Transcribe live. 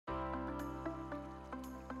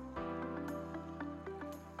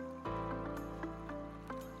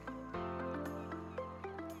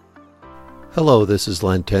Hello, this is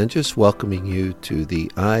Len Tenges welcoming you to the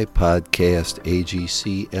iPodcast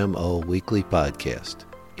AGCMO Weekly Podcast.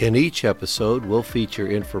 In each episode, we'll feature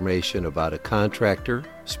information about a contractor,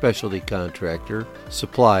 specialty contractor,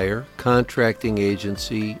 supplier, contracting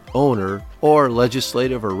agency, owner, or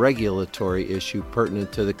legislative or regulatory issue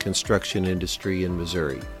pertinent to the construction industry in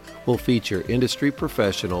Missouri. We'll feature industry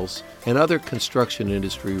professionals and other construction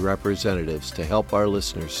industry representatives to help our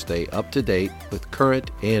listeners stay up to date with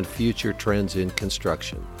current and future trends in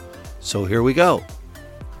construction. So here we go.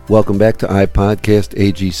 Welcome back to iPodcast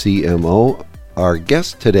AGCMO. Our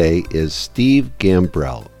guest today is Steve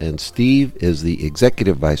Gambrell, and Steve is the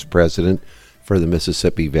Executive Vice President for the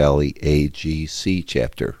Mississippi Valley AGC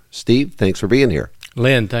chapter. Steve, thanks for being here.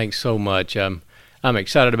 Len, thanks so much. I'm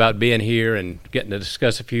excited about being here and getting to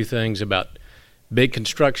discuss a few things about big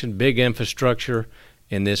construction, big infrastructure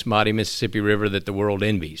in this mighty Mississippi River that the world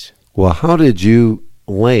envies. Well, how did you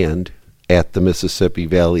land at the Mississippi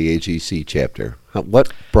Valley AGC chapter?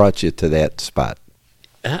 What brought you to that spot?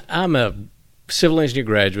 I'm a civil engineer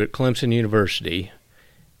graduate at Clemson University,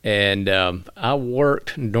 and I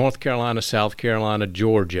worked in North Carolina, South Carolina,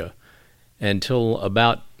 Georgia until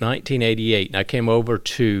about 1988, and I came over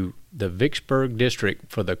to the Vicksburg District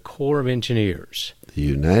for the Corps of Engineers. The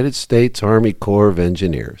United States Army Corps of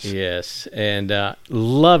Engineers. Yes, and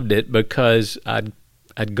loved it because I'd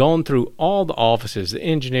gone through all the offices, the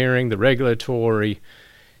engineering, the regulatory,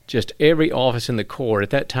 just every office in the Corps. At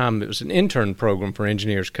that time, it was an intern program for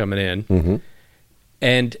engineers coming in. Mm-hmm.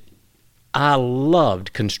 And I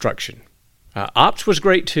loved construction. Ops was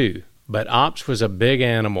great too, but ops was a big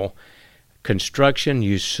animal. Construction,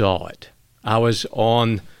 you saw it. I was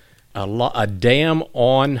on a dam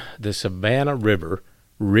on the Savannah River,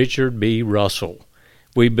 Richard B. Russell.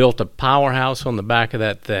 We built a powerhouse on the back of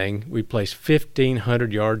that thing. We placed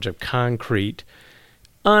 1,500 yards of concrete.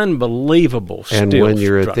 Unbelievable steel And when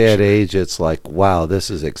you're structure. at that age, it's like, wow, this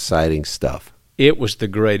is exciting stuff. It was the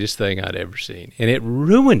greatest thing I'd ever seen. And it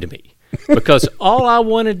ruined me because all I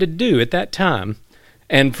wanted to do at that time,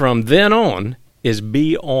 and from then on, is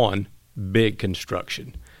be on big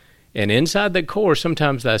construction. And inside the Corps,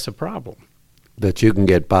 sometimes that's a problem. That you can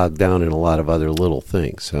get bogged down in a lot of other little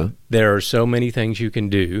things, huh? There are so many things you can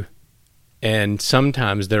do, and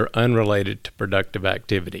sometimes they're unrelated to productive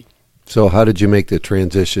activity. So how did you make the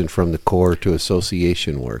transition from the Corps to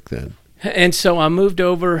association work then? And so I moved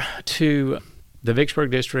over to the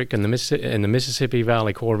Vicksburg District and the Mississippi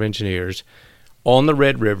Valley Corps of Engineers on the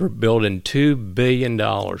Red River, building $2 billion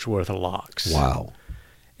worth of locks. Wow.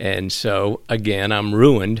 And so, again, I'm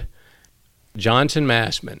ruined. Johnson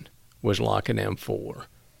Massman was locking down 4.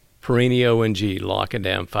 Perini O&G locking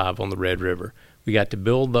down 5 on the Red River. We got to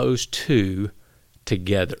build those 2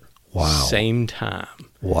 together. Wow. Same time.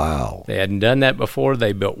 Wow. They hadn't done that before.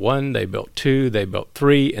 They built 1, they built 2, they built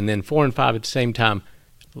 3, and then 4 and 5 at the same time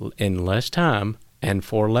in less time and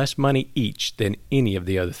for less money each than any of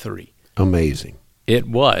the other 3. Amazing. It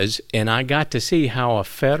was, and I got to see how a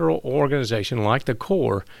federal organization like the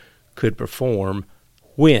Corps could perform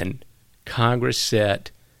when Congress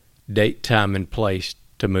set date, time, and place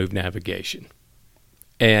to move navigation.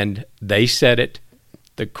 And they said it,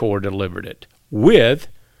 the Corps delivered it with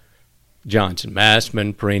Johnson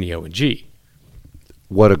Massman, Perini O&G.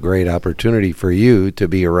 What a great opportunity for you to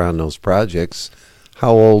be around those projects.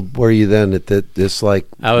 How old were you then at this, like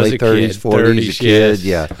I was late a 30s, kid, 40s, 30s, a kid? yes.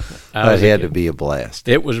 Yeah, I was that a had to kid. be a blast.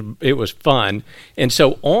 It was fun. And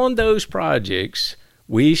so on those projects,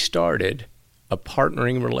 we started a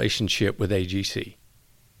partnering relationship with AGC.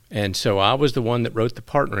 And so I was the one that wrote the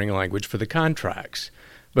partnering language for the contracts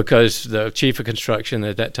because the chief of construction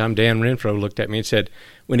at that time, Dan Renfro, looked at me and said,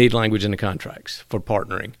 we need language in the contracts for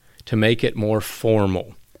partnering to make it more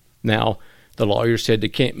formal. Now, the lawyer said they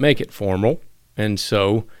can't make it formal, and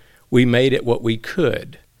so we made it what we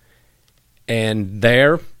could. And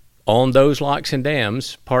there, on those locks and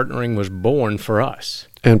dams, partnering was born for us.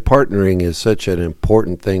 And partnering is such an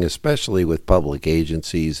important thing, especially with public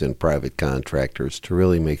agencies and private contractors, to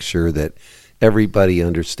really make sure that everybody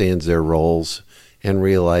understands their roles and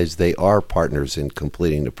realize they are partners in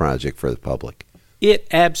completing the project for the public. It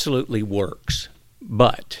absolutely works,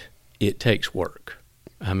 but it takes work.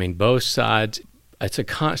 I mean, both sides, it's a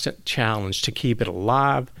constant challenge to keep it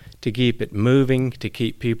alive, to keep it moving, to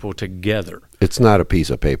keep people together. It's not a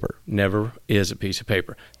piece of paper. Never is a piece of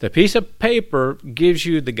paper. The piece of paper gives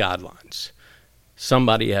you the guidelines.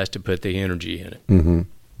 Somebody has to put the energy in it. Mm-hmm.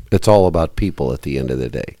 It's all about people at the end of the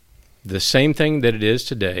day. The same thing that it is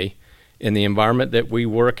today in the environment that we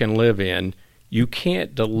work and live in. You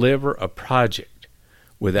can't deliver a project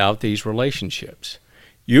without these relationships.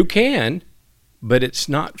 You can, but it's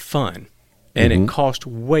not fun. And it costs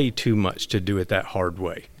way too much to do it that hard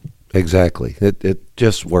way. Exactly. It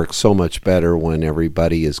just works so much better when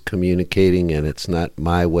everybody is communicating and it's not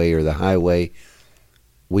my way or the highway.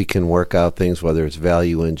 We can work out things, whether it's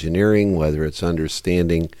value engineering, whether it's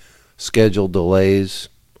understanding schedule delays,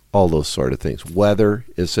 all those sort of things. Weather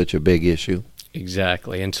is such a big issue.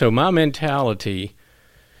 Exactly. And so my mentality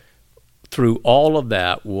through all of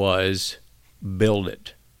that was build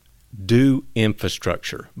it. Do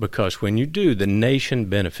infrastructure, because when you do, the nation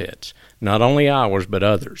benefits, not only ours, but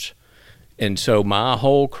others. And so my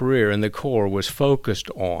whole career in the Corps was focused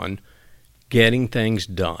on getting things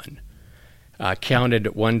done. I counted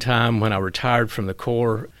at one time when I retired from the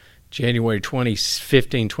Corps, January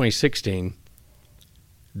 2015, 2016,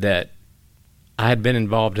 that I had been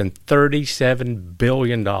involved in $37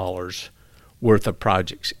 billion worth of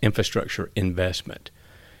projects, infrastructure investment.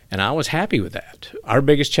 And I was happy with that. Our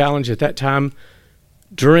biggest challenge at that time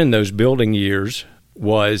during those building years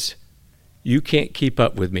was you can't keep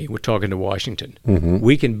up with me. We're talking to Washington.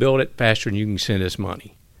 We can build it faster than you can send us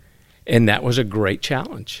money. And that was a great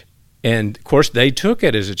challenge. And, of course, they took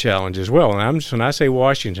it as a challenge as well. And when I say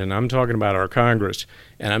Washington, I'm talking about our Congress,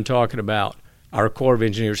 and I'm talking about our Corps of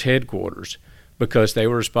Engineers headquarters, because they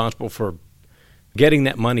were responsible for getting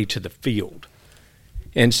that money to the field.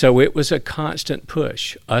 And so it was a constant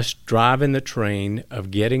push, us driving the train of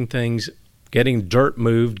getting dirt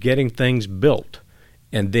moved, getting things built,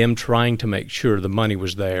 and them trying to make sure the money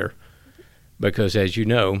was there. Because, as you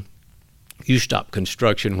know, you stop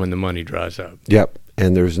construction when the money dries up. Yep,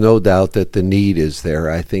 and there's no doubt that the need is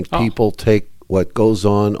there. I think people take what goes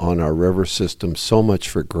on our river system so much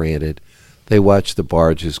for granted. They watch the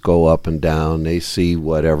barges go up and down. They see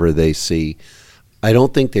whatever they see. I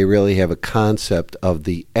don't think they really have a concept of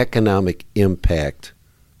the economic impact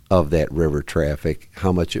of that river traffic,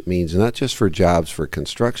 how much it means, not just for jobs, for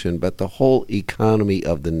construction, but the whole economy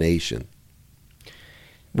of the nation.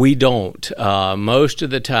 We don't. Most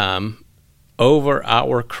of the time, over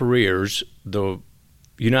our careers, the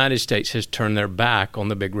United States has turned their back on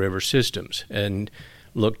the big river systems and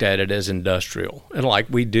looked at it as industrial, and like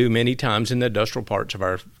we do many times in the industrial parts of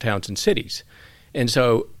our towns and cities. And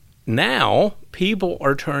so now people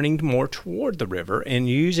are turning more toward the river and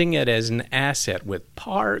using it as an asset with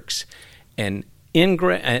parks and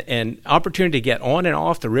opportunity to get on and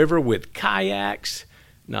off the river with kayaks.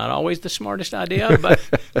 Not always the smartest idea, but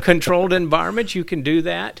controlled environments, you can do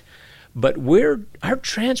that. But our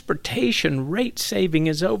transportation rate saving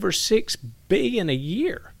is over $6 billion a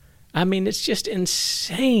year. I mean, it's just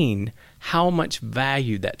insane how much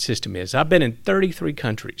value that system is. I've been in 33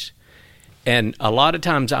 countries. And a lot of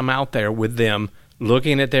times I'm out there with them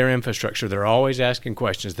looking at their infrastructure. They're always asking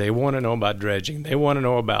questions. They want to know about dredging. They want to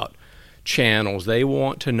know about channels. They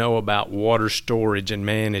want to know about water storage and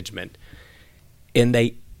management. And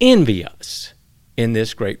they envy us in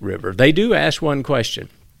this great river. They do ask one question,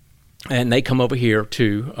 and they come over here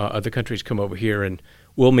to other countries come over here, and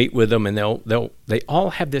we'll meet with them, and they all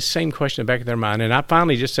have this same question in the back of their mind. And I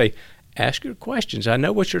finally just say, ask your questions. I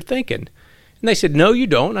know what you're thinking. And they said, no, you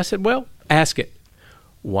don't. I said, well, ask it.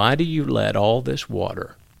 Why do you let all this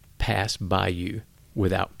water pass by you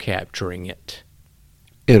without capturing it?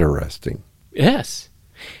 Interesting. Yes.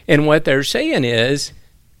 And what they're saying is,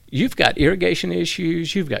 you've got irrigation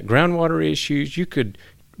issues, you've got groundwater issues, you could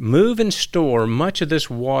move and store much of this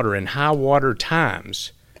water in high water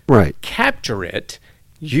times. Right. Capture it,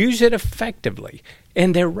 use it effectively.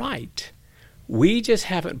 And they're right. We just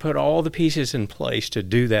haven't put all the pieces in place to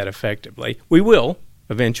do that effectively. We will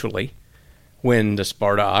eventually when the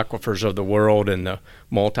Sparta aquifers of the world and the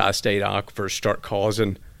multi-state aquifers start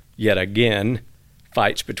causing, yet again,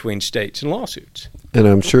 fights between states and lawsuits. And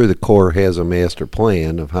I'm sure the Corps has a master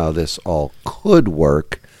plan of how this all could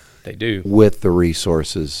work. They do. With the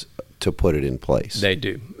resources to put it in place. They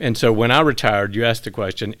do. And so when I retired, you asked the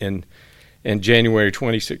question, in January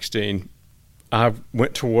 2016, I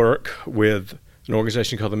went to work with an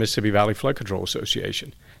organization called the Mississippi Valley Flood Control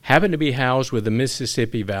Association. Happened to be housed with the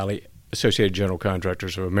Mississippi Valley Associated General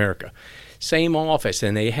Contractors of America. Same office,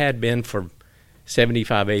 and they had been for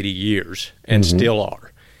 75, 80 years and still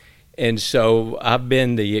are. And so I've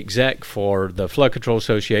been the exec for the Flood Control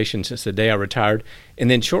Association since the day I retired. And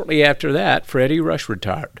then shortly after that, Freddie Rush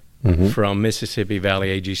retired from Mississippi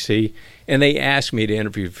Valley AGC. And they asked me to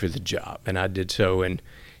interview for the job, and I did so. And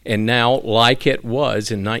now, like it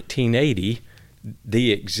was in 1980,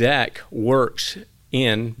 the exec works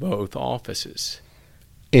in both offices.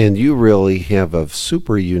 And you really have a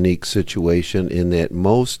super unique situation in that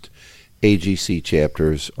most AGC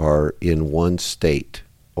chapters are in one state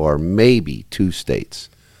or maybe two states.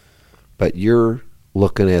 But you're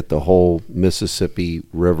looking at the whole Mississippi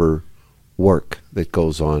River work that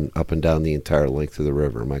goes on up and down the entire length of the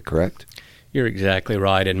river. Am I correct? You're exactly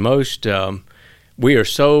right. And most, we are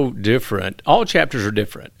so different. All chapters are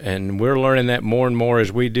different, and we're learning that more and more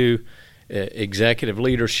as we do executive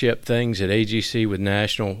leadership things at AGC with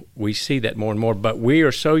National. We see that more and more. But we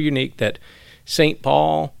are so unique that St.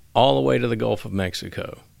 Paul all the way to the Gulf of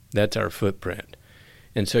Mexico, that's our footprint.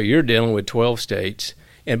 And so you're dealing with 12 states,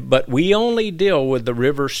 but we only deal with the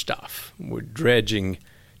river stuff. We're dredging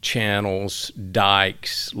channels,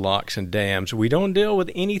 dikes, locks, and dams. We don't deal with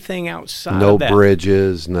anything outside of that. No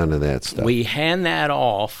bridges, none of that stuff. We hand that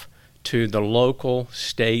off to the local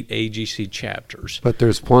state AGC chapters. But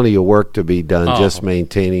there's plenty of work to be done just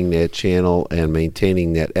maintaining that channel and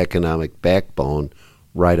maintaining that economic backbone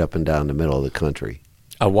right up and down the middle of the country.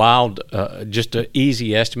 Just an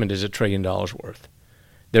easy estimate is $1 trillion worth.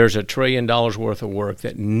 There's $1 trillion worth of work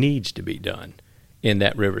that needs to be done in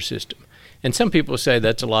that river system. And some people say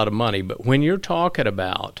that's a lot of money, but when you're talking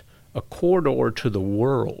about a corridor to the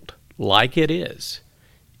world like it is,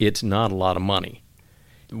 it's not a lot of money.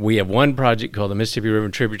 We have one project called the Mississippi River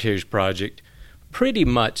Tributaries Project, pretty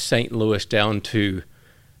much St. Louis down to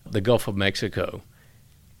the Gulf of Mexico.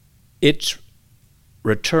 Its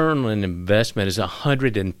return on investment is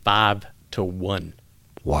 105 to 1.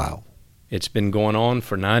 Wow. It's been going on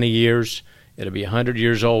for 90 years. It'll be 100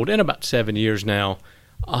 years old in about 7 years now.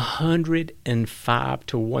 105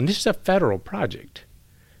 to 1. This is a federal project,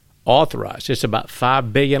 authorized. It's about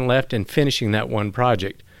 $5 billion left in finishing that one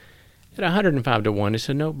project. At 105 to 1, it's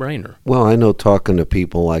a no-brainer. Well, I know talking to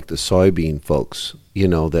people like the soybean folks,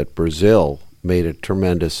 that Brazil made a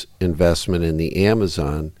tremendous investment in the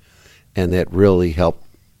Amazon, and that really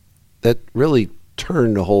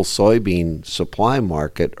turned the whole soybean supply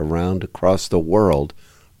market around across the world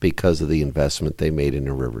because of the investment they made in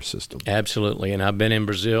the river system. Absolutely, and I've been in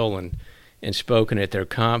Brazil and spoken at their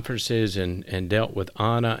conferences and dealt with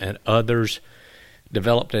Ana and others,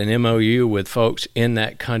 developed an MOU with folks in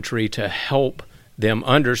that country to help them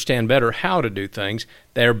understand better how to do things.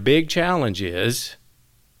 Their big challenge is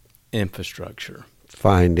infrastructure.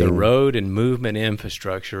 Finding the road and movement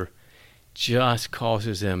infrastructure just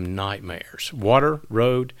causes them nightmares. Water,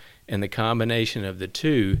 road, and the combination of the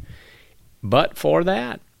two. But for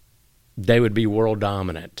that, they would be world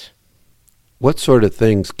dominant. What sort of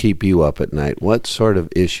things keep you up at night? What sort of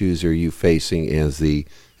issues are you facing as the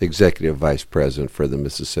Executive Vice President for the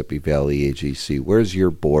Mississippi Valley AGC? Where's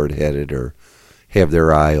your board headed or have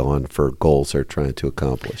their eye on for goals they're trying to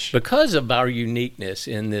accomplish? Because of our uniqueness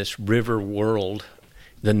in this river world,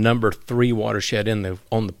 the number 3 watershed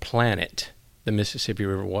on the planet, the Mississippi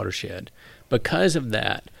River watershed, because of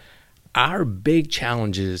that, our big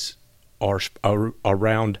challenges are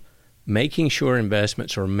around making sure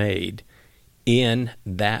investments are made in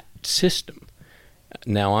that system.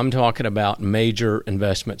 Now, I'm talking about major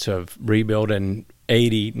investments of rebuilding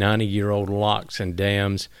 80, 90-year-old locks and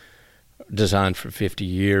dams designed for 50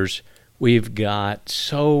 years. We've got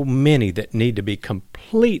so many that need to be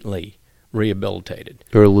completely rehabilitated.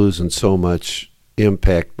 They're losing so much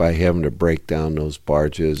impact by having to break down those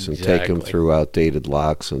barges and take them through outdated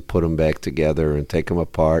locks and put them back together and take them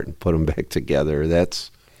apart and put them back together. That's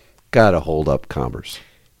got to hold up commerce.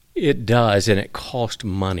 It does, and it costs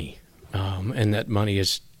money. And that money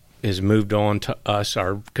is moved on to us,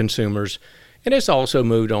 our consumers, and it's also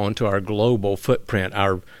moved on to our global footprint,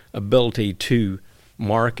 our ability to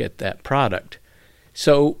market that product.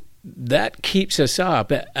 So that keeps us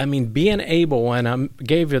up. I mean, being able, and I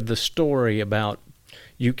gave you the story about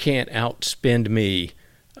you can't outspend me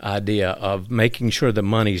idea of making sure the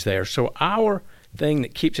money's there. So our thing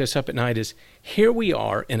that keeps us up at night is here we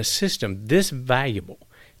are in a system this valuable,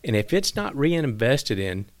 and if it's not reinvested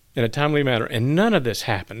in a timely manner, and none of this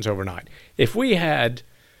happens overnight. If we had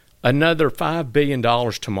another $5 billion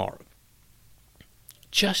tomorrow,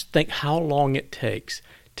 just think how long it takes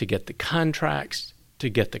to get the contracts, to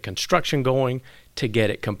get the construction going, to get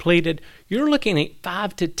it completed. You're looking at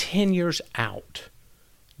 5 to 10 years out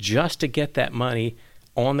just to get that money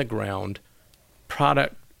on the ground,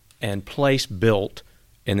 product and place built,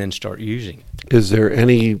 and then start using it. Is there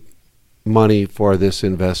any money for this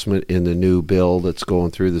investment in the new bill that's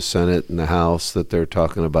going through the Senate and the House that they're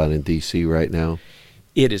talking about in D.C. right now?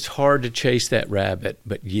 It is hard to chase that rabbit,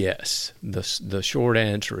 but yes, the short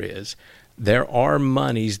answer is there are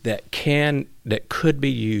monies that could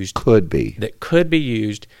be used. That could be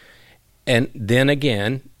used. And then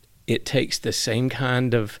again, it takes the same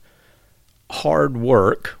kind of hard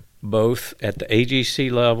work, both at the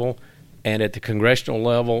AGC level and at the congressional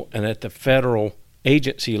level and at the federal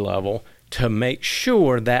agency level, to make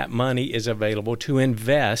sure that money is available to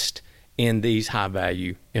invest in these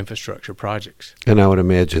high-value infrastructure projects. And I would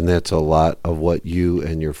imagine that's a lot of what you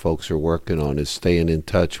and your folks are working on, is staying in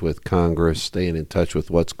touch with Congress, staying in touch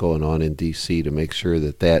with what's going on in D.C. to make sure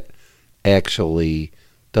that actually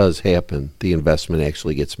does happen, the investment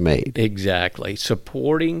actually gets made. Exactly.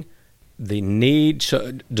 Supporting the need,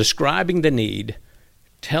 so describing the need,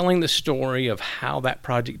 telling the story of how that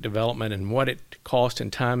project development and what it cost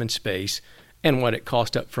in time and space and what it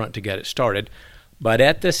cost up front to get it started. But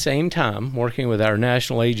at the same time, working with our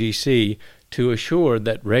national AGC to assure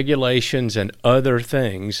that regulations and other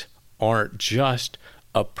things aren't just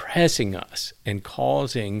oppressing us and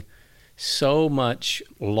causing so much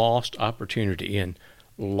lost opportunity and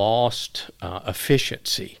lost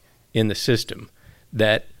efficiency in the system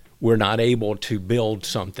that we're not able to build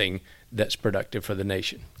something that's productive for the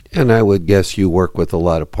nation. And I would guess you work with a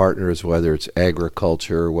lot of partners, whether it's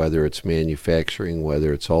agriculture, whether it's manufacturing,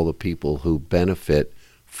 whether it's all the people who benefit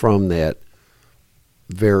from that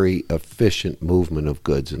very efficient movement of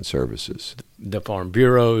goods and services. The farm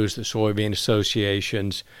bureaus, the soybean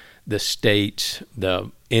associations, the states,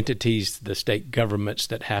 the entities, the state governments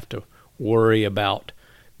that have to worry about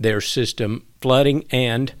their system flooding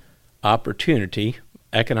and opportunity,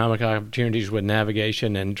 economic opportunities with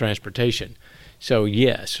navigation and transportation. So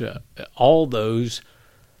yes, all those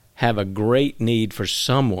have a great need for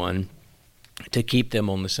someone to keep them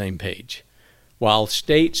on the same page. While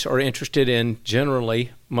states are interested in, generally,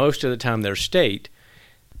 most of the time they're state,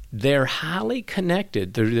 they're highly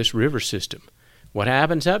connected through this river system. What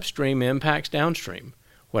happens upstream impacts downstream.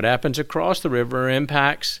 What happens across the river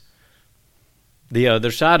impacts the other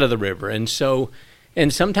side of the river. And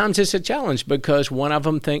sometimes it's a challenge because one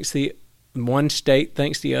state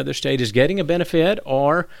thinks the other state is getting a benefit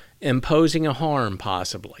or imposing a harm,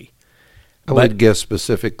 possibly. I would guess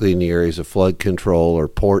specifically in the areas of flood control or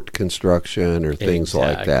port construction or things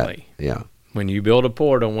like that. Yeah. When you build a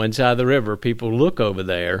port on one side of the river, people look over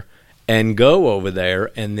there and go over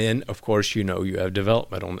there, and then, of course, you have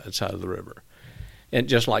development on that side of the river. And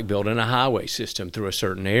just like building a highway system through a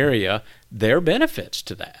certain area, there are benefits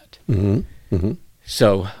to that. Mm-hmm. Mm-hmm.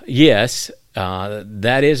 So, yes,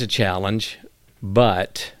 that is a challenge,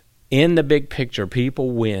 but in the big picture,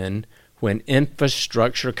 people win when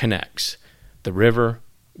infrastructure connects the river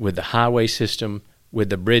with the highway system, with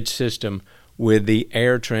the bridge system, with the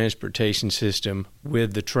air transportation system,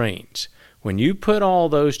 with the trains. When you put all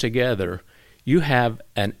those together, you have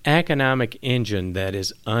an economic engine that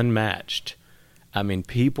is unmatched. I mean,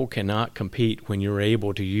 people cannot compete when you're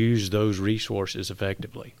able to use those resources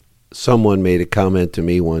effectively. Someone made a comment to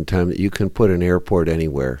me one time that you can put an airport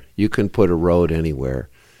anywhere, you can put a road anywhere,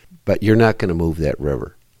 but you're not going to move that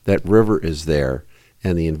river. That river is there,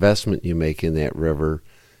 and the investment you make in that river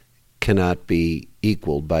cannot be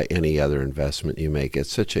equaled by any other investment you make.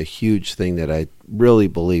 It's such a huge thing that I really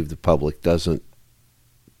believe the public doesn't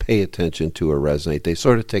pay attention to or resonate. They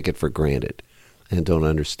sort of take it for granted and don't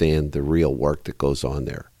understand the real work that goes on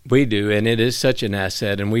there. We do, and it is such an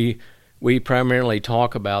asset, and we primarily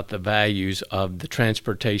talk about the values of the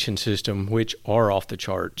transportation system, which are off the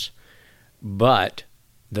charts, but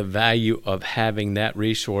the value of having that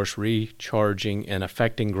resource recharging and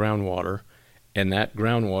affecting groundwater, and that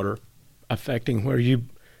groundwater affecting where you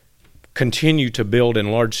continue to build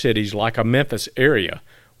in large cities like a Memphis area,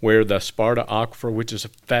 where the Sparta Aquifer, which is a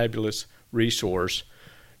fabulous resource,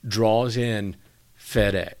 draws in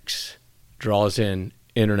FedEx, draws in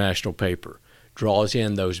International Paper, draws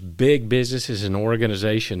in those big businesses and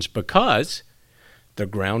organizations because the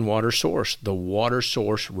groundwater source, the water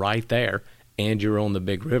source right there, and you're on the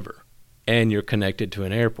big river, and you're connected to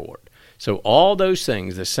an airport. So all those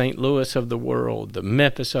things, the St. Louis of the world, the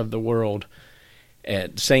Memphis of the world,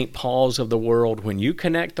 and St. Paul's of the world, when you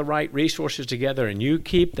connect the right resources together and you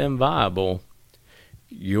keep them viable,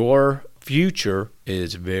 your future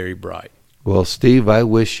is very bright. Well, Steve, I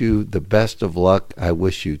wish you the best of luck. I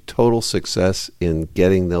wish you total success in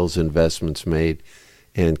getting those investments made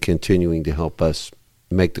and continuing to help us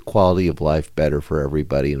make the quality of life better for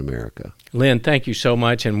everybody in America. Lynn, thank you so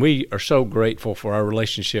much, and we are so grateful for our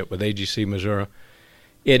relationship with AGC Missouri.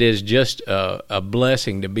 It is just a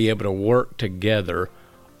blessing to be able to work together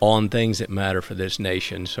on things that matter for this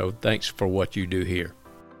nation. So thanks for what you do here.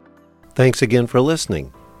 Thanks again for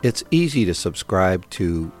listening. It's easy to subscribe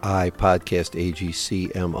to iPodcast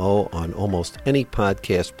AGCMO on almost any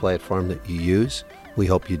podcast platform that you use. We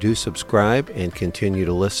hope you do subscribe and continue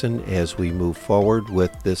to listen as we move forward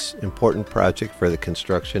with this important project for the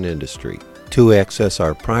construction industry. To access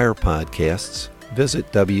our prior podcasts,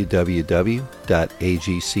 visit www.agcmo.org.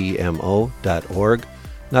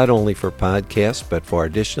 not only for podcasts, but for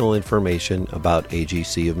additional information about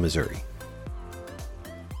AGC of Missouri.